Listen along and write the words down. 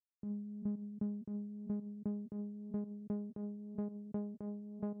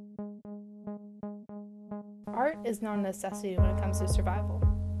Art is not a necessity when it comes to survival.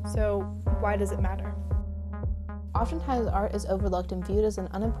 So why does it matter? Oftentimes, art is overlooked and viewed as an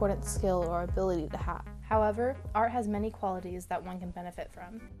unimportant skill or ability to have. However, art has many qualities that one can benefit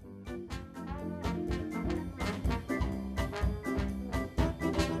from.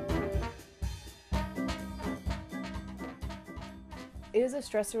 It is a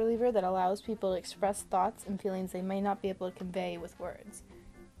stress reliever that allows people to express thoughts and feelings they may not be able to convey with words.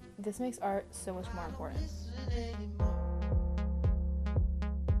 This makes art so much more important.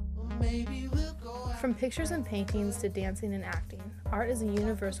 From pictures and paintings to dancing and acting, art is a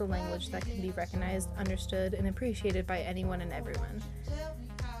universal language that can be recognized, understood, and appreciated by anyone and everyone.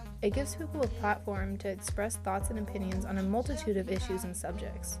 It gives people a platform to express thoughts and opinions on a multitude of issues and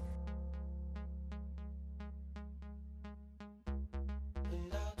subjects.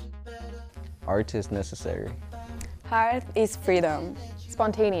 Art is necessary. Art is freedom.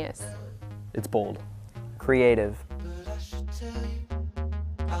 Spontaneous. It's bold. Creative.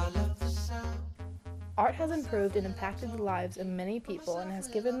 Art has improved and impacted the lives of many people and has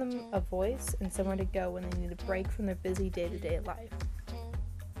given them a voice and somewhere to go when they need a break from their busy day-to-day life.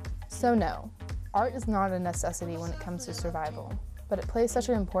 So no, art is not a necessity when it comes to survival, but it plays such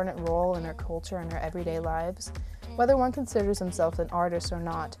an important role in our culture and our everyday lives. Whether one considers himself an artist or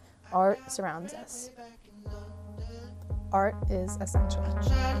not, art surrounds us. Art is essential.